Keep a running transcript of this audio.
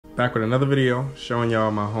Back with another video showing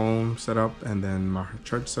y'all my home setup and then my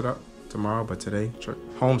church setup tomorrow, but today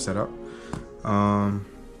home setup.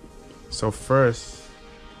 So first,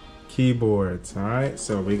 keyboards. All right,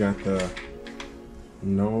 so we got the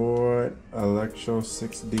Nord Electro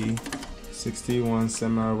 6D 61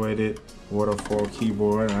 semi-weighted waterfall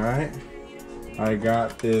keyboard. All right, I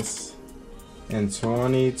got this in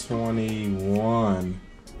 2021,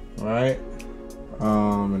 right?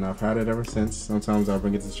 And I've had it ever since. Sometimes I'll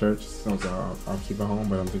bring it to church, sometimes I'll keep it home,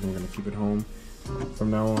 but I'm thinking I'm gonna keep it home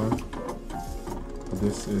from now on.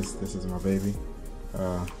 This is my baby.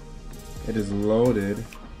 It is loaded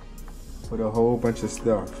with a whole bunch of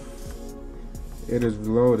stuff. It is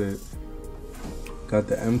loaded. Got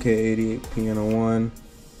the MK88 Piano 1,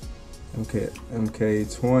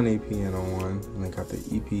 MK20 Piano 1, and then got the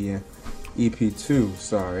EP2,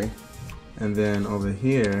 sorry. And then over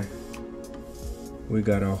here, we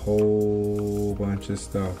got a whole bunch of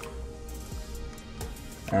stuff.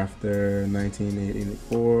 After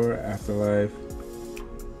 1984, Afterlife,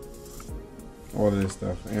 all of this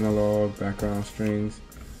stuff. Analog, background strings,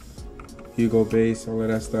 Hugo bass, all of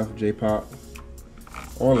that stuff, J-pop,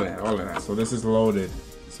 all of that. So this is loaded.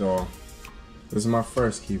 So this is my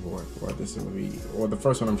first keyboard. Well, this will be, or the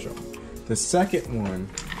first one I'm showing. The second one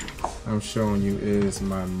I'm showing you is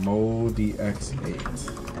my Modi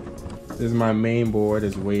X8. This is my main board.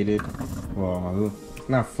 It's weighted. Well, it's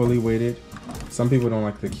not fully weighted. Some people don't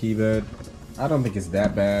like the key bed. I don't think it's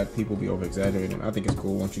that bad. People be over exaggerating. I think it's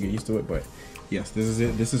cool once you get used to it. But yes, this is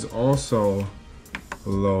it. This is also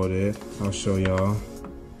loaded. I'll show y'all.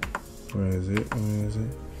 Where is it? Where is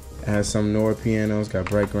it? It has some Nord pianos. Got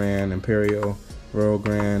Bright Grand, Imperial, Royal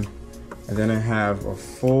Grand, and then I have a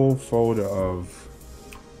full folder of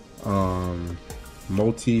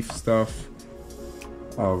motif stuff.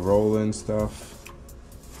 Roland stuff.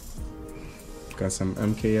 Got some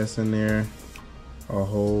MKS in there. A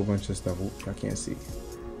whole bunch of stuff. Oops, I can't see.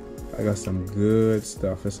 I got some good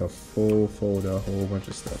stuff. It's a full folder, a whole bunch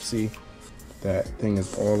of stuff. See, that thing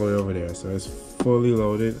is all the way over there. So it's fully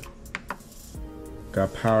loaded.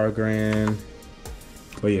 Got Power Grand.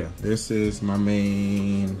 But yeah, this is my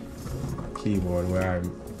main keyboard where I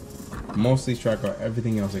mostly track out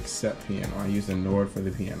everything else except piano. I use the Nord for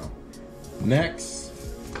the piano. Next,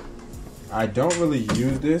 I don't really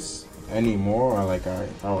use this anymore, or like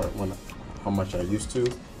how much I used to.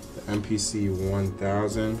 The MPC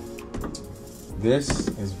 1000. This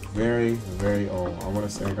is very, very old. I want to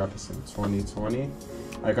say I got this in 2020.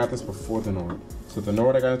 I got this before the Nord. So the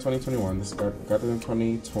Nord I got in 2021. This got this in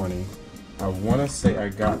 2020. I want to say I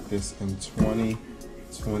got this in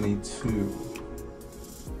 2022,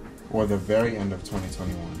 or the very end of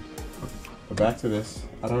 2021. But back to this.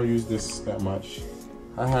 I don't use this that much.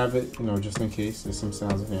 I have it, you know, just in case there's some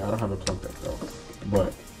sounds in here. I don't have it plugged up though.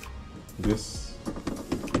 But this,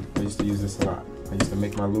 I used to use this a lot. I used to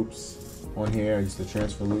make my loops on here. I used to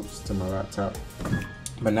transfer loops to my laptop.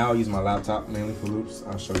 But now I use my laptop mainly for loops.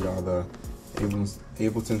 I'll show y'all the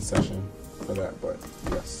Ableton session for that, but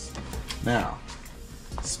yes. Now,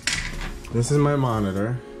 this is my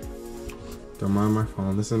monitor. Don't mind my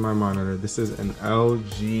phone. This is my monitor. This is an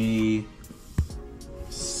LG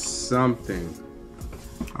something.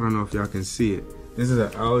 I don't know if y'all can see it. This is an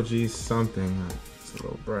LG something. It's a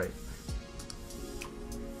little bright.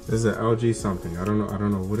 This is an LG something. I don't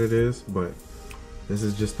know what it is, but this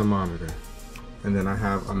is just the monitor. And then I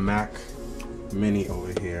have a Mac Mini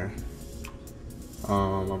over here.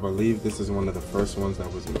 I believe this is one of the first ones that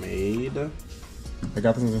was made. I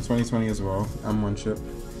got this in 2020 as well. M1 chip.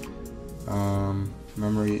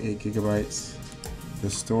 Memory 8 gigabytes. The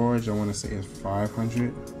storage I want to say is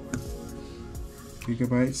 500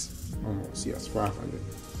 gigabytes. Almost, yes, 500.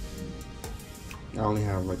 I only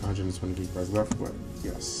have like 120 gigabytes left, but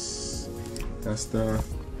yes. That's the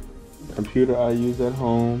computer I use at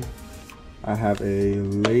home. I have a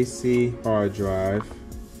Lacy hard drive.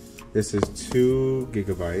 This is 2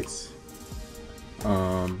 gigabytes.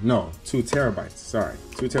 No, 2 terabytes, sorry.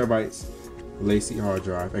 2 terabytes Lacy hard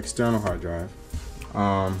drive, external hard drive.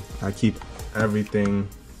 I keep everything,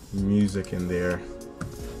 music in there.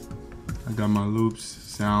 I got my loops,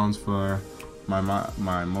 sounds for my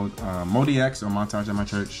Modi X or montage at my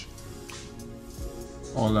church.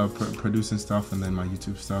 All the producing stuff, and then my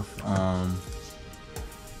YouTube stuff.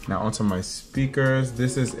 Now onto my speakers.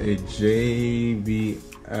 This is a JBL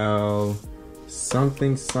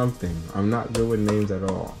something. I'm not good with names at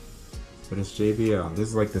all, but it's JBL. This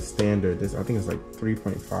is like the standard. This, I think it's like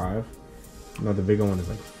 3.5. No, the bigger one is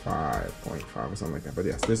like 5.5 or something like that. But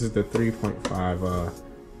yes, this is the 3.5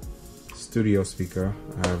 studio speaker.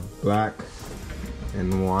 I have black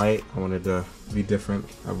and white. I wanted to be different,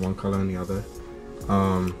 have one color and the other.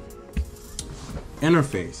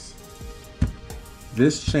 Interface.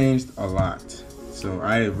 This changed a lot. So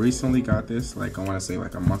I recently got this, like I want to say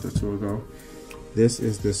like a month or two ago. This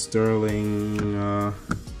is the Sterling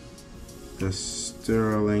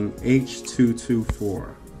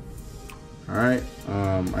H224. Alright,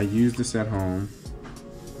 I use this at home.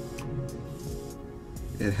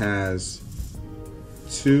 It has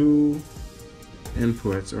 2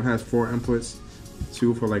 inputs, or it has 4 inputs,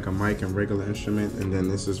 2 for like a mic and regular instrument, and then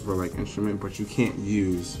this is for like instrument, but you can't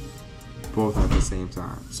use both at the same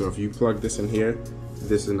time. So if you plug this in here,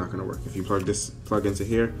 this is not going to work. If you plug into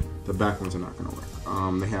here, the back ones are not going to work.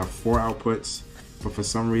 They have 4 outputs, but for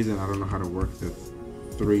some reason I don't know how to work the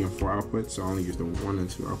 3 and 4 outputs, so I only use the 1 and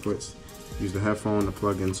 2 outputs. Use the headphone to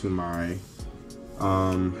plug into my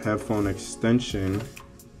headphone extension,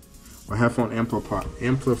 or headphone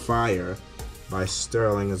amplifier by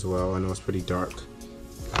Sterling as well. I know it's pretty dark.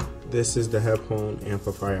 This is the headphone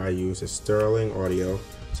amplifier I use. It's Sterling Audio.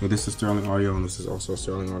 So this is Sterling Audio, and this is also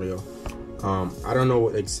Sterling Audio. I don't know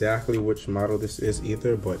exactly which model this is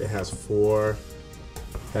either, but it has 4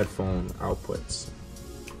 headphone outputs.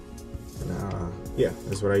 And, yeah,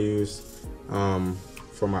 that's what I use.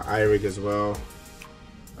 For my iRig as well,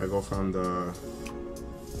 I go from the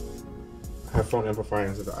headphone amplifier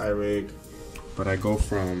into the iRig, but I go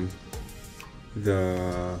from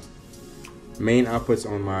the main outputs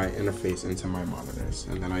on my interface into my monitors,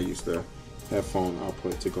 and then I use the headphone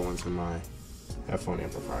output to go into my headphone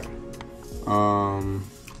amplifier.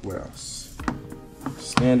 What else?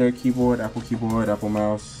 Standard keyboard, Apple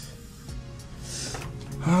mouse.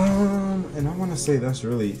 And I want to say that's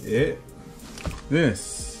really it.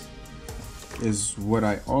 This is what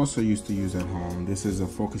I also used to use at home. This is a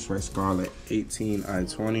Focusrite Scarlett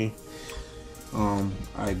 18i20.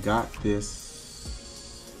 I got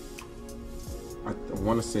this, I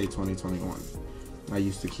want to say 2021. I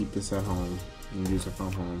used to keep this at home and use it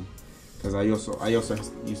from home, because I also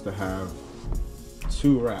used to have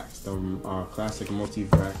 2 racks, the classic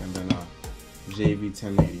motif rack and then a JV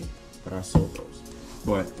 1080, but I sold those.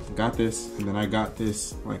 But got this, and then I got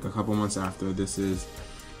this like a couple months after. This is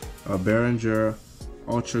a Behringer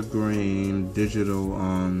Ultra Grain digital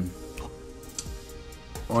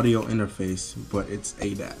audio interface, but it's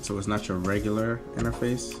ADAT, so it's not your regular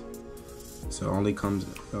interface. So it only comes,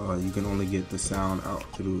 you can only get the sound out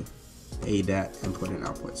through ADAT input and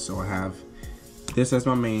output. So I have this as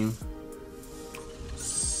my main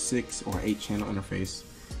 6 or 8 channel interface,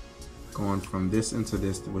 going from this into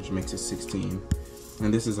this, which makes it 16.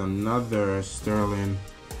 And this is another Sterling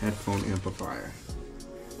headphone amplifier.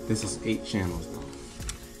 This is 8 channels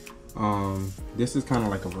now. This is kind of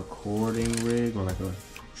like a recording rig, or like a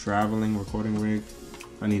traveling recording rig.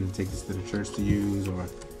 I need to take this to the church to use, or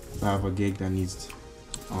if I have a gig that needs,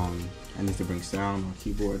 I need to bring sound or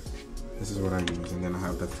keyboard. This is what I use. And then I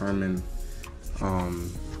have the Furman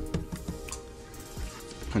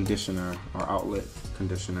conditioner, or outlet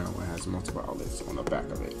conditioner, where it has multiple outlets on the back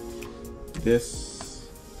of it. This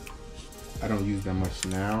I don't use that much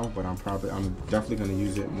now, but I'm definitely gonna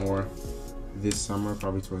use it more this summer,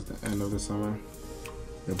 probably towards the end of the summer.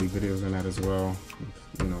 There'll be videos on that as well,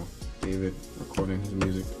 you know, David recording his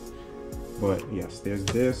music. But yes, there's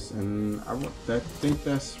this, and I think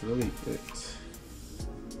that's really it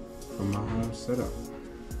for my home setup.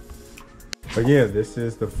 But yeah, this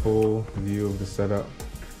is the full view of the setup.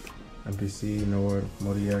 MPC, Nord,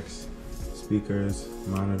 ModiX, speakers,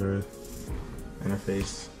 monitors,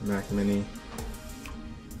 interface, Mac Mini,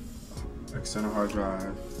 external hard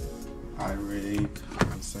drive, iRig,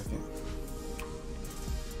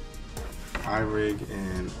 iRig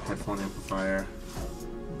and headphone amplifier,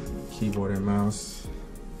 keyboard and mouse.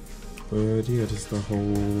 But yeah, just the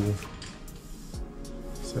whole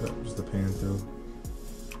setup, just the pan through.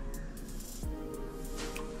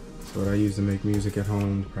 So what I use to make music at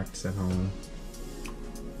home, practice at home.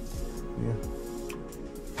 Yeah,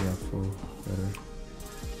 full better.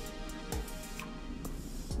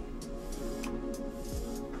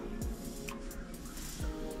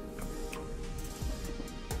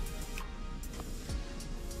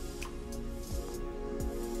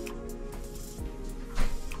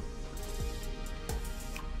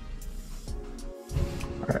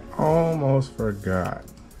 I almost forgot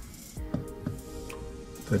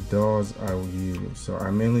the DAWs I will use. So I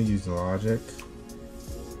mainly use Logic.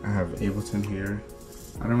 I have Ableton here.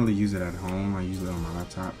 I don't really use it at home. I use it on my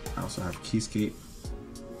laptop. I also have Keyscape.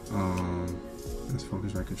 That's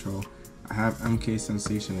Focusrite Control. I have MK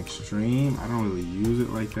Sensation Extreme. I don't really use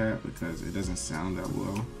it like that because it doesn't sound that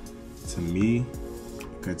well to me.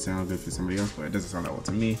 could sound good for somebody else, but it doesn't sound that well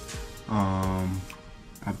to me. I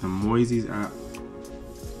have the Moises app.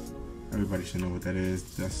 Everybody should know what that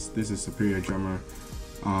is. This is Superior Drummer.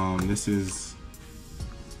 This is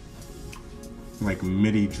like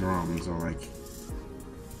MIDI drums, or like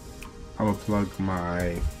I would plug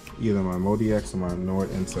either my ModiX or my Nord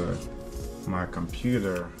into my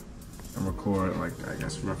computer and record, like, I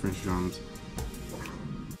guess, reference drums.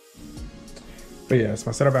 But yeah, it's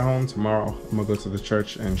my setup at home. Tomorrow I'm gonna go to the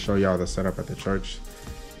church and show y'all the setup at the church.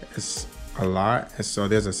 It's a lot. And so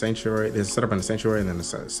there's a sanctuary, there's a setup in the sanctuary, and then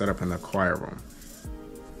a setup in the choir room.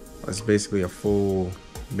 It's basically a full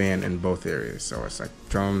band in both areas. So it's like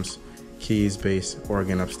drums, keys, bass,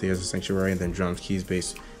 organ upstairs in the sanctuary, and then drums, keys,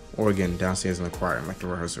 bass, organ downstairs in the choir, like the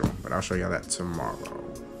rehearsal room. But I'll show y'all that tomorrow.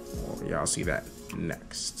 Well, y'all see that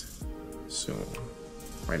next soon,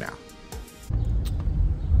 right now.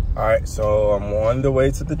 All right, so I'm on the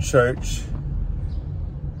way to the church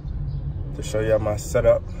to show y'all my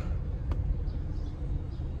setup,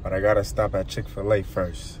 but I gotta stop at Chick-fil-A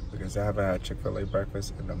first because I haven't had Chick-fil-A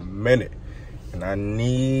breakfast in a minute, and I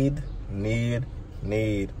need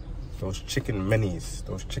those chicken minis,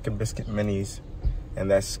 those chicken biscuit minis,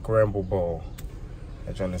 and that scramble bowl.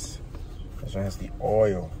 That joint has the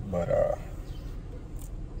oil, but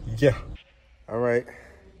yeah. All right,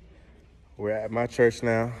 we're at my church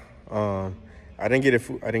now. I didn't get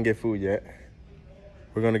food yet.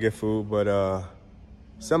 We're gonna get food, but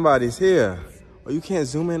somebody's here. Oh, you can't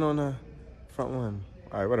zoom in on the front one.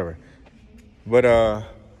 All right, whatever. But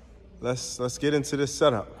let's get into this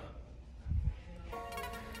setup.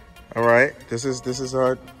 All right, this is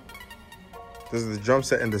the drum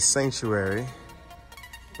set in the sanctuary.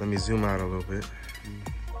 Let me zoom out a little bit.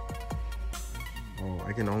 Oh,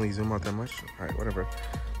 I can only zoom out that much? All right, whatever.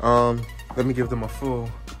 Let me give them a full.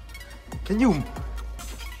 Can you?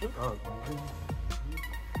 Have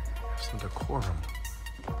some decorum.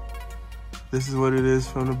 This is what it is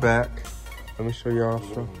from the back. Let me show y'all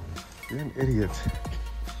from. You're an idiot.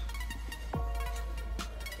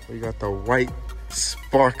 We got the white,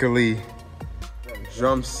 sparkly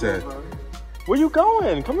drum set. Where you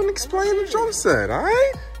going? Come and explain the drum set, all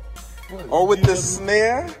right? Oh, with the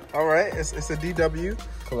snare. All right, it's a DW.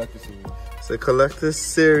 Collector series. It's a collector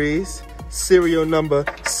series. Serial number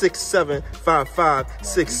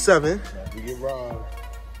 675567. We get robbed.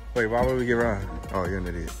 Wait, why would we get robbed? Oh, you're an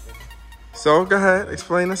idiot. So, go ahead,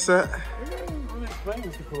 explain the set. I'm explaining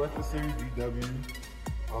it's the collector series DW.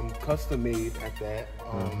 Custom made at that.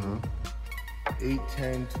 8,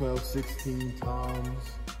 10, 12, 16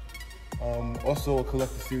 toms. Also a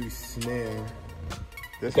collector series snare.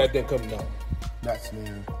 This that didn't come, no, not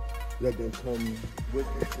snare. That didn't come with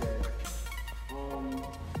the set.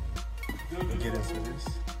 Get into this.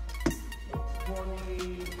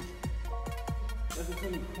 20, that's a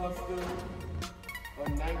 20 custom, a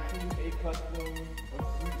 19A custom, a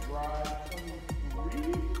Sweet Ride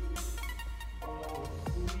 23,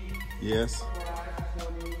 Sweet Yes. Ride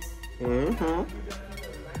 20.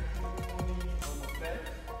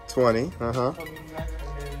 20, Is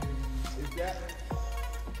that,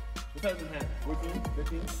 what type is that? 14,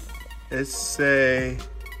 15? It's a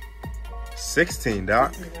 16,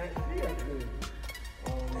 Doc.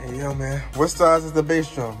 Hey, yo, man. What size is the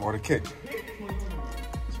bass drum or the kick?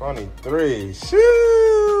 23.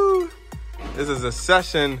 Shoo! This is a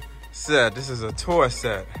session set. This is a tour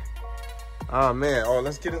set. Oh, man. Oh,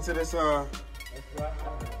 let's get into this. Well,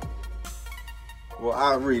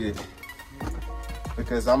 I'll read it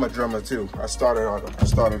because I'm a drummer too. I started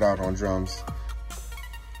out on drums.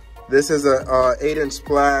 This is a 8-inch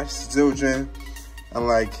splash Zildjian. I'm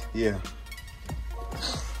like, yeah.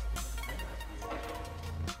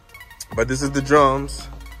 But this is the drums.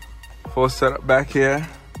 Full setup back here.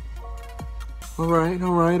 All right.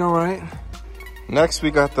 Next,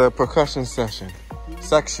 we got the percussion section,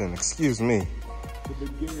 excuse me. The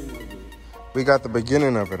beginning of it. We got the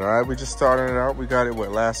beginning of it, all right? We just started it out. We got it,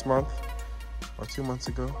 what, last month? Or 2 months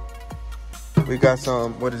ago? We got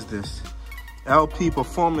some, what is this? LP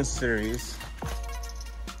Performance Series.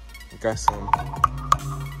 We got some,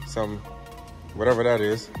 whatever that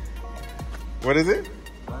is. What is it?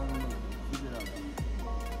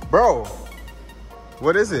 Bro,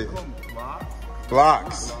 what is it?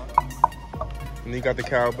 Blocks. And you got the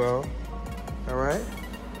cowbell. All right.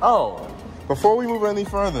 Oh, before we move any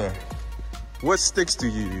further, what sticks do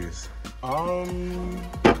you use?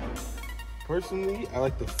 Personally, I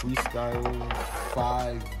like the Freestyle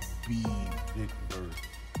 5B Big Verse.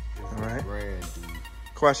 All right. Brand, dude.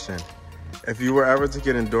 Question: if you were ever to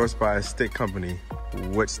get endorsed by a stick company,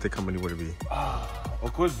 what stick company would it be?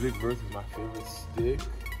 Of course, Big Verse is my favorite stick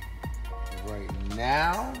right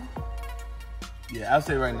now, yeah, I'll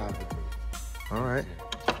say right now. All right.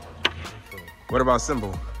 What about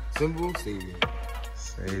cymbal? Cymbal, Sabian.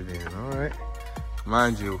 Sabian, all right.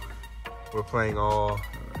 Mind you, we're playing all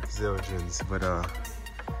Zildjians, but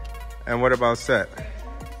and what about set?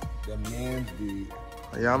 The man's beat.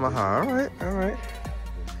 Yamaha, all right.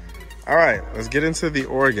 All right, let's get into the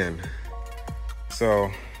organ.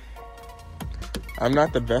 So, I'm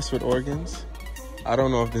not the best with organs. I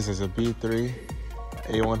don't know if this is a B3,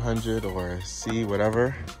 A100, or a C,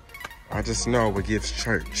 whatever. I just know it gives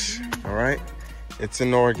church, all right? It's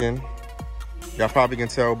an organ. Y'all probably can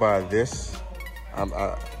tell by this.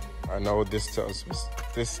 I know this tells,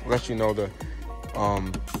 this lets you know the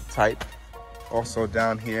type. Also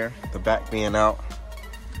down here, the back being out.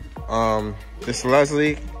 This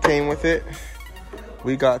Leslie came with it.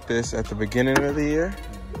 We got this at the beginning of the year.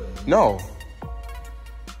 No.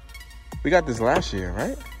 We got this last year,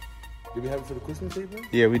 right? Did we have it for the Christmas table?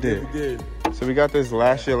 Yeah, we did. Yeah, we did. So we got this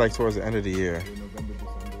last year, like towards the end of the year. November,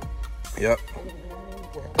 December. Yep.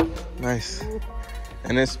 Nice.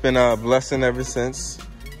 And it's been a blessing ever since.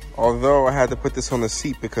 Although I had to put this on the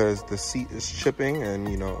seat because the seat is chipping and,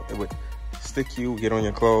 you know, it would stick you, get on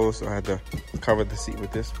your clothes. So I had to cover the seat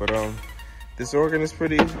with this. But this organ is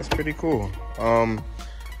pretty cool.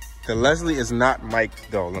 The Leslie is not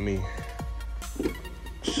mic'd though. Let me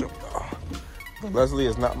show y'all. The Leslie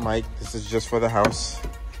is not mic'd. This is just for the house.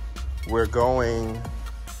 We're going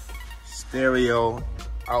stereo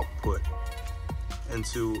output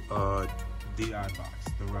into a DI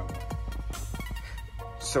box, the Rebel.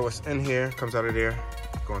 So it's in here, comes out of there,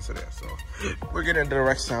 going to there. So we're getting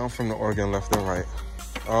direct sound from the organ left and right.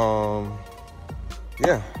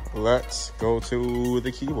 Yeah, let's go to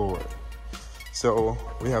the keyboard. So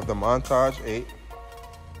we have the Montage 8.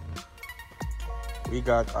 We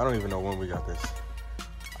got, I don't even know when we got this.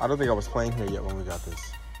 I don't think I was playing here yet when we got this.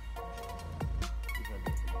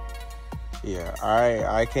 Yeah,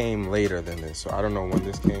 I came later than this, so I don't know when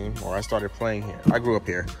this came, or I started playing here. I grew up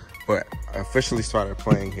here, but I officially started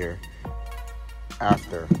playing here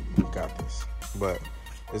after we got this. But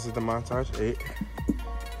this is the Montage 8.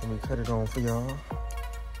 Let me cut it on for y'all.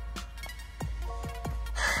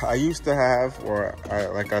 I used to have, or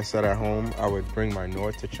like I said at home, I would bring my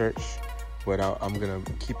Nord to church, but I'm gonna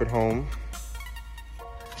keep it home.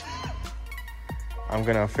 I'm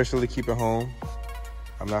gonna officially keep it home.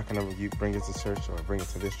 I'm not gonna bring it to church or bring it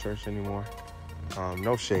to this church anymore.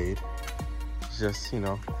 No shade, just, you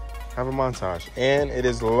know, have a Montage. And it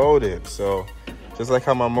is loaded, so just like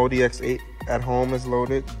how my Modi X8 at home is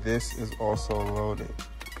loaded, this is also loaded.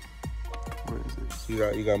 Where is it?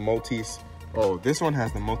 So you got Motif. Oh, this one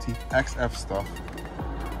has the Motif XF stuff.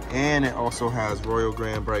 And it also has Royal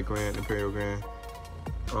Grand, Bright Grand, Imperial Grand,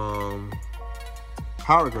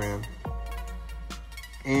 Power Grand,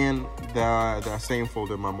 and the same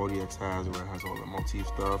folder my Modi X has, where it has all the Motif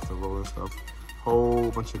stuff, the Roland stuff,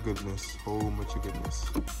 whole bunch of goodness,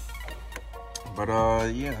 But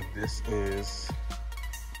yeah, this is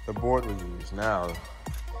the board we use. Now,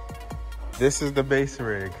 this is the bass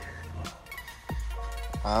rig.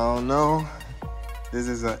 I don't know. This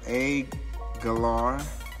is an A Galar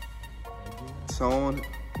tone.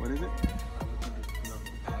 What is it?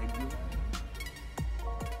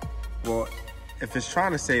 Well, if it's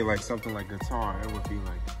trying to say like something like guitar, it would be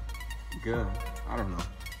like good. I don't know.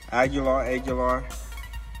 Aguilar.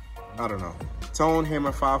 I don't know. Tone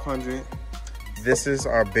Hammer 500. This is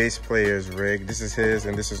our bass player's rig. This is his,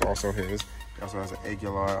 and this is also his. He also has an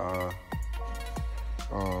Aguilar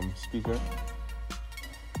speaker.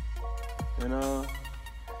 And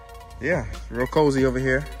yeah, it's real cozy over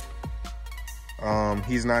here.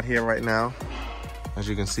 He's not here right now. As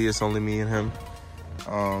you can see, it's only me and him.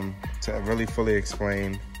 To really fully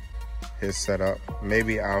explain his setup.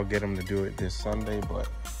 Maybe I'll get him to do it this Sunday, but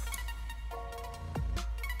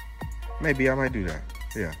maybe I might do that.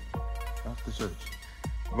 Yeah, after church.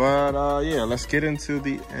 But yeah, let's get into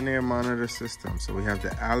the in-ear monitor system. So we have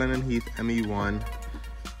the Allen & Heath ME1.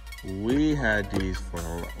 We had these for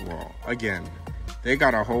a while. Again, they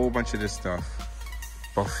got a whole bunch of this stuff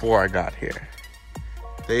before I got here.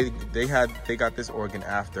 They got this organ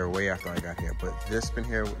way after I got here. But this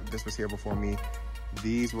was here before me.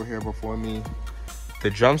 These were here before me.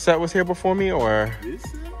 The drum set was here before me, or This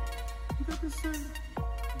set? You got this set?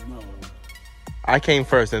 No. I came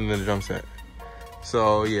first and then the drum set.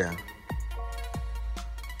 So yeah.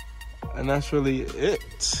 And that's really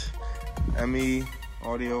it. ME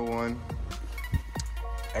Audio 1.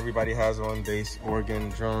 Everybody has on bass, organ,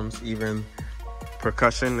 drums, even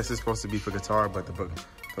percussion. This is supposed to be for guitar, but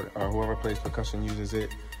whoever plays percussion uses it.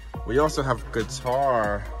 We also have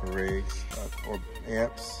guitar rigs or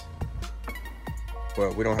amps,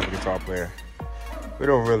 but we don't have a guitar player. We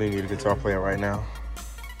don't really need a guitar player right now.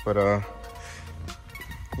 But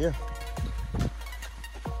yeah.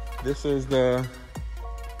 This is the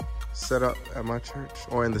setup at my church,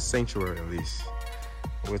 or in the sanctuary at least.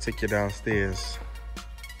 We'll take you downstairs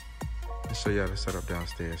and show you how to set up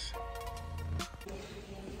downstairs.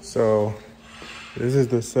 So this is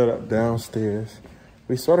the setup downstairs.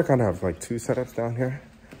 We sort of kind of have like two setups down here.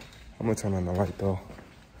 I'm gonna turn on the light though.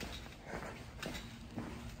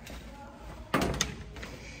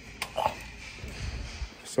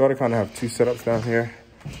 Sort of kind of have two setups down here,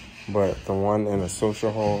 but the one in the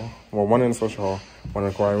social hall, well, one in the social hall, one in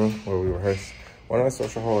the choir room where we rehearse. One in the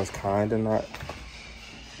social hall is kind of not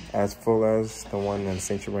as full as the one in the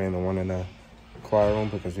sanctuary and the one in the choir room,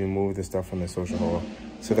 because we moved the stuff from the social hall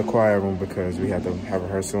to the choir room because we had to have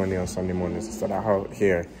rehearsal in there on Sunday mornings instead of out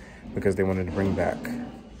here because they wanted to bring back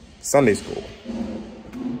Sunday school.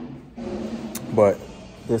 But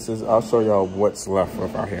this is, I'll show y'all what's left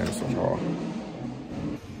of out here in the social hall.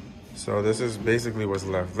 So this is basically what's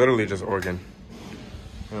left, literally just organ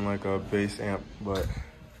and like a bass amp, but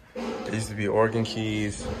it used to be organ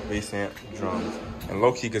keys, bass amp, drums, and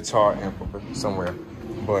low-key guitar amp somewhere.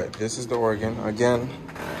 But this is the organ. Again,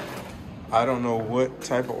 I don't know what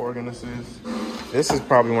type of organ this is. This is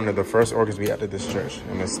probably one of the first organs we had at this church,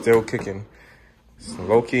 and it's still kicking. It's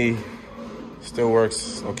low-key, still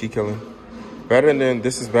works, low-key killing. Better than,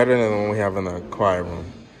 this is better than the one we have in the choir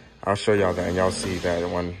room. I'll show y'all that, and y'all see that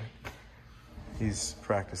one. He's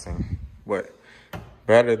practicing, but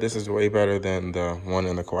better. This is way better than the one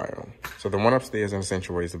in the choir room. So the one upstairs in the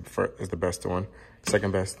sanctuary is the best one.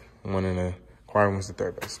 Second best. The one in the choir room is the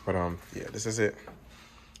third best. But yeah, this is it.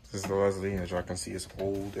 This is the Leslie. As y'all can see, it's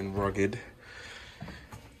old and rugged.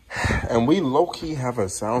 And we low-key have a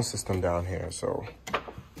sound system down here. So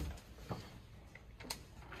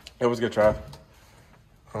it was good, Trav.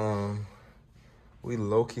 We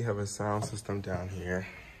low-key have a sound system down here.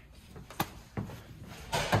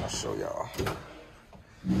 I'll show y'all.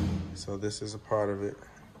 So this is a part of it.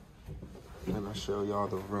 And I'll show y'all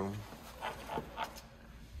the room.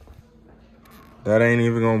 That ain't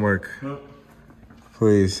even gonna work.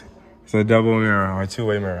 Please. It's a double mirror or a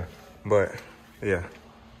two-way mirror. But yeah.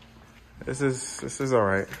 This is all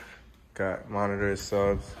right. Got monitors,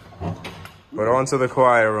 subs. But on to the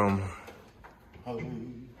choir room.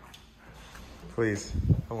 Please,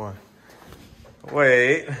 come on.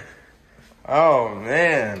 Wait. Oh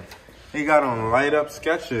man. He got on light up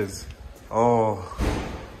sketches. Oh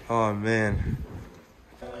man.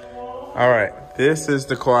 All right, this is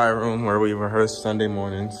the choir room where we rehearse Sunday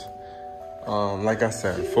mornings. Like I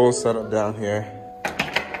said, full setup down here.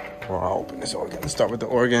 Well, I'll open this organ. Let's start with the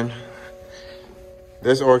organ.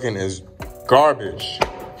 This organ is garbage.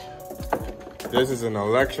 This is an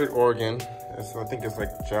electric organ. I think it's like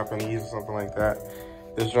Japanese or something like that.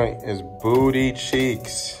 This joint is booty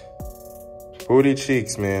cheeks. Booty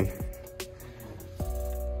cheeks, man.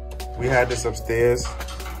 We had this upstairs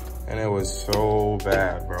and it was so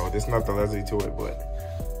bad, bro. This is not the Leslie to it, but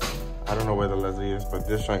I don't know where the Leslie is, but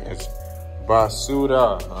this joint is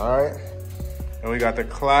basura, all right? And we got the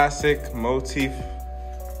classic Motif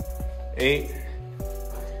 8.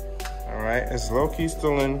 All right, it's low-key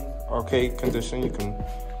still in okay condition. You can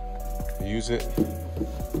use it.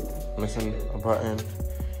 Missing a button.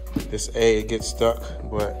 This A, it gets stuck,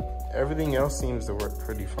 but everything else seems to work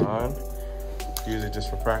pretty fine. Use it just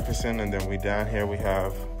for practicing. And then down here we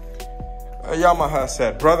have a Yamaha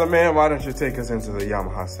set. Brother man, why don't you take us into the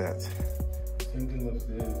Yamaha set? Same thing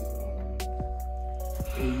upstairs.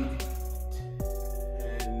 8,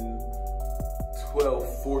 10,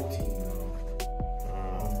 12, 14.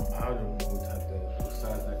 I don't know what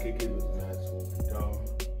size that kick it was, mad small.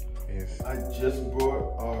 Yes. I just brought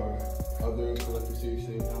our other collector series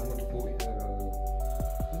thing. How much more we had?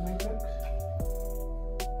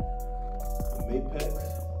 Mapex,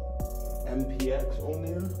 MPX on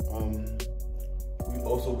there.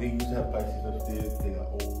 We used to have Pisces upstairs. They got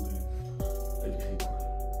old and they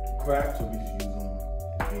cracked, so we just use them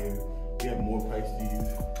here. We have more Pisces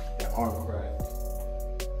that aren't cracked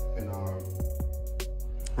in our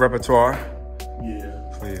Repertoire. Yeah.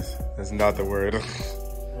 Please, that's not the word.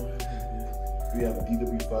 We have a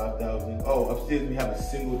DW5000. Oh, upstairs we have a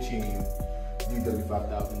single chain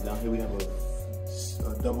DW5000. Down here we have a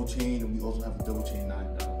double chain, and we also have a double chain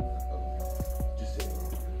 9000. Just saying.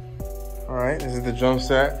 All right, this is the drum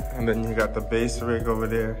set, and then you got the bass rig over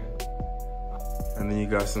there, and then you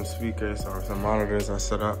got some speakers or some monitors I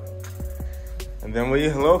set up, and then we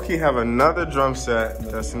low-key have another drum set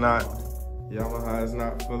that's not Yamaha is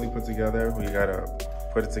not fully put together. We gotta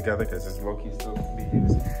put it together because it's low-key still to be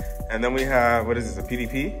used. And then we have, what is this, a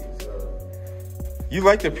PDP? You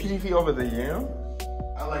like the PDP over the Yam?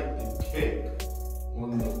 I like the kick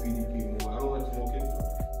on the PDP more. I don't like smoking.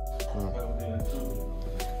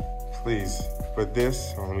 Please, but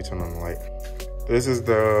this, oh, let me turn on the light. This is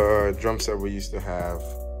the drum set we used to have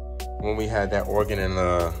when we had that organ in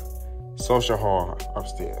the social hall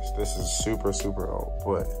upstairs. This is super, super old,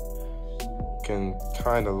 but can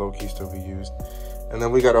kind of low-key still be used. And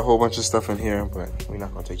then we got a whole bunch of stuff in here, but we're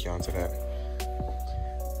not gonna take you on to that.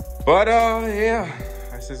 But yeah,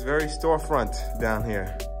 this is very storefront down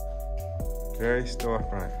here. Very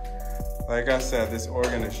storefront. Like I said, this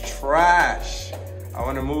organ is trash. I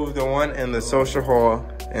wanna move the one in the social hall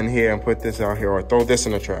in here and put this out here, or throw this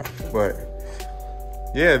in the trash. But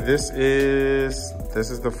yeah, this is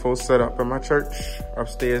the full setup in my church,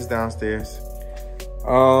 upstairs, downstairs.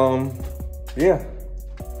 Yeah.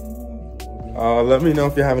 Let me know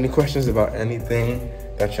if you have any questions about anything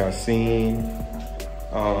that y'all seen.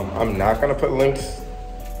 I'm not gonna put links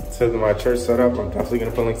to my church setup. I'm definitely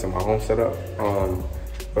gonna put links to my home setup.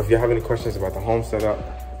 But if you have any questions about the home setup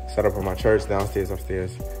of my church, downstairs,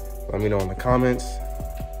 upstairs, let me know in the comments.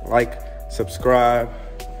 Like, subscribe.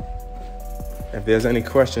 If there's any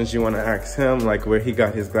questions you want to ask him, like where he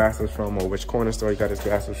got his glasses from or which corner store he got his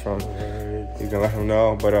glasses from, you can let him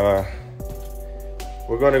know. But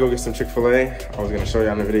we're gonna go get some Chick-fil-A. I was gonna show you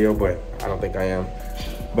on the video, but I don't think I am.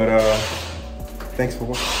 But thanks for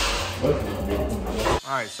watching.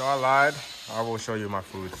 All right, so I lied. I will show you my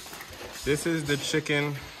food. This is the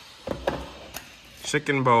chicken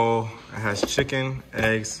bowl. It has chicken,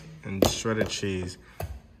 eggs, and shredded cheese.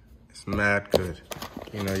 It's mad good.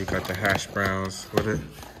 You know, you got the hash browns with it.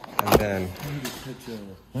 And then,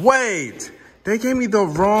 wait, they gave me the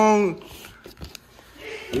wrong.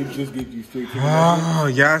 They just get you straight to the Oh,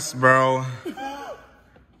 yes, bro.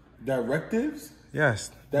 directives?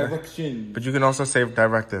 Yes. Direction. But you can also save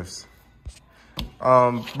directives.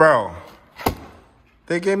 Bro,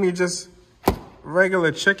 they gave me just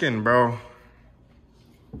regular chicken, bro.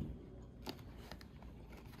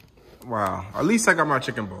 Wow, at least I got my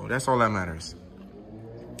chicken bowl. That's all that matters.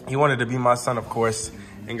 He wanted to be my son, of course,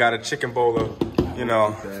 and got a chicken bowl of, you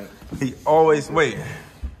know, he always, wait.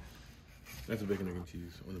 That's a bacon, egg, and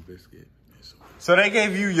cheese on a biscuit. So they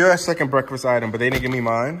gave you your second breakfast item, but they didn't give me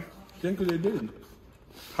mine? I think they did.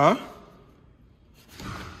 Huh?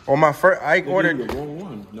 On my first, I ordered the wrong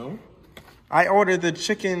one, no? I ordered the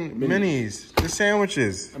chicken minis, the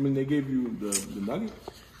sandwiches. I mean, they gave you the nuggets.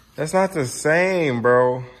 That's not the same,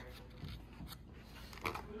 bro.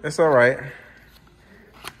 It's all right.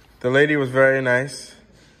 The lady was very nice,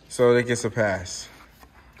 so they get a pass.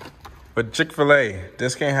 But Chick-fil-A,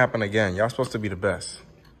 this can't happen again. Y'all supposed to be the best.